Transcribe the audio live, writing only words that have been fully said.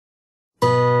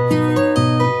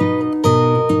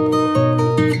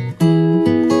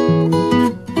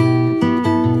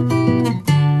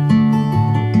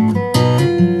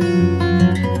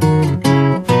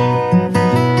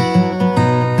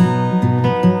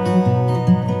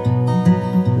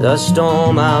The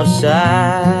storm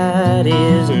outside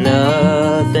is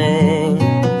nothing,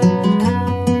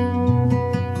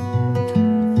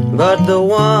 but the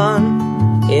one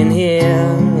in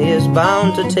here is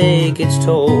bound to take its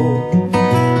toll.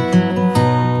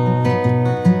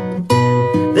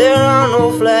 There are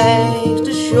no flags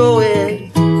to show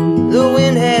it, the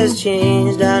wind has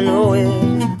changed, I know it.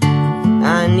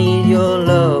 I need your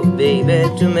love, baby,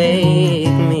 to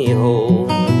make me whole.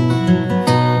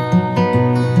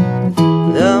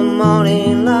 The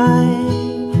morning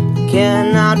light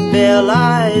cannot bear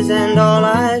lies, and all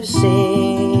I've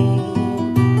seen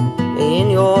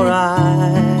in your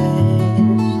eyes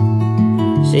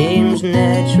seems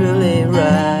naturally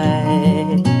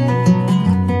right.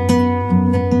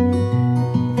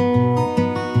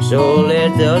 So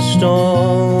let the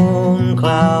storm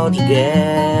clouds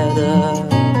gather,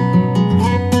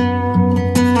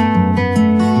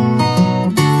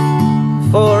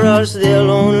 for us they'll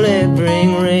only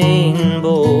bring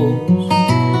rainbows.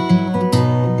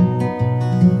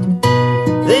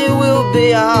 They will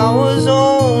be ours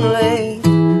only,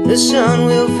 the sun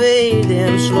will fade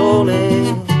them slowly,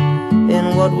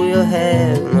 and what we'll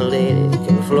have, my lady,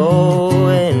 can flow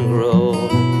and grow.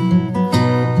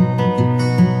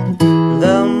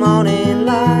 The morning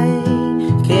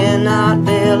light cannot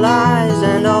bear lies,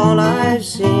 and all I've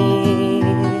seen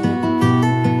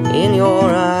in your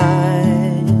eyes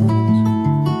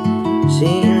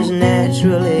seems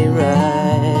naturally right.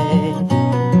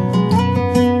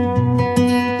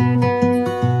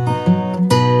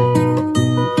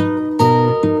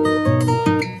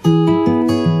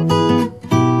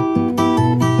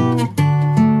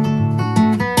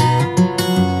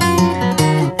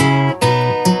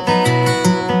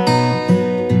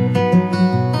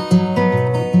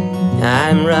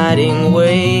 I'm riding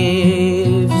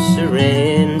waves,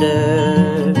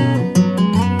 surrender,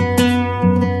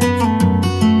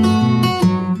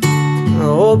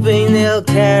 hoping they'll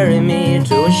carry me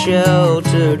to a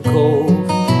sheltered cove.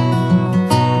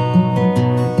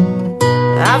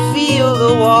 I feel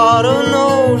the water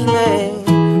knows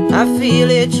me, I feel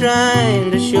it trying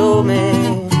to show me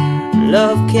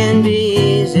love can be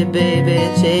easy, baby,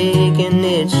 taking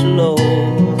it slow.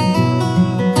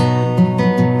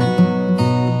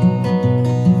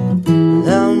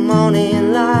 The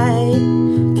morning light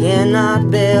cannot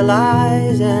bear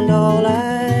lies, and all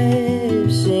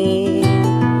I've seen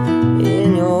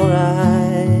in your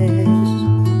eyes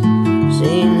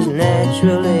seems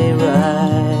naturally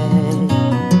right.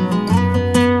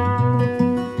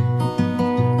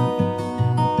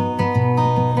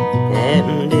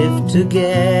 And if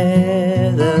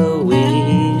together we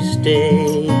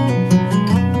stay,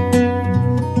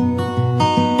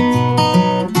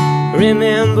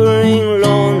 remembering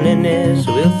loneliness,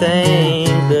 we'll thank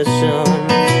the sun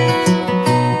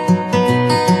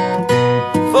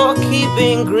for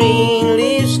keeping green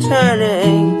leaves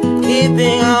turning,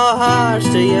 keeping our hearts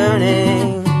to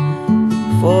yearning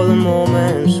for the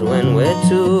moments when we're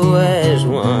two as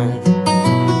one.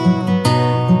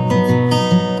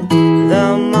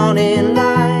 The morning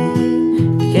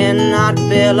light cannot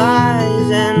bear lies,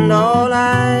 and all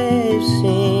I've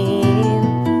seen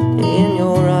in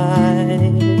your eyes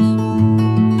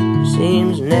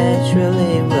seems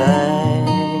naturally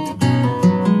right.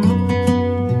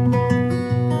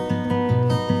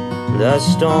 The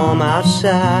storm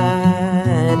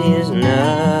outside is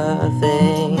nothing,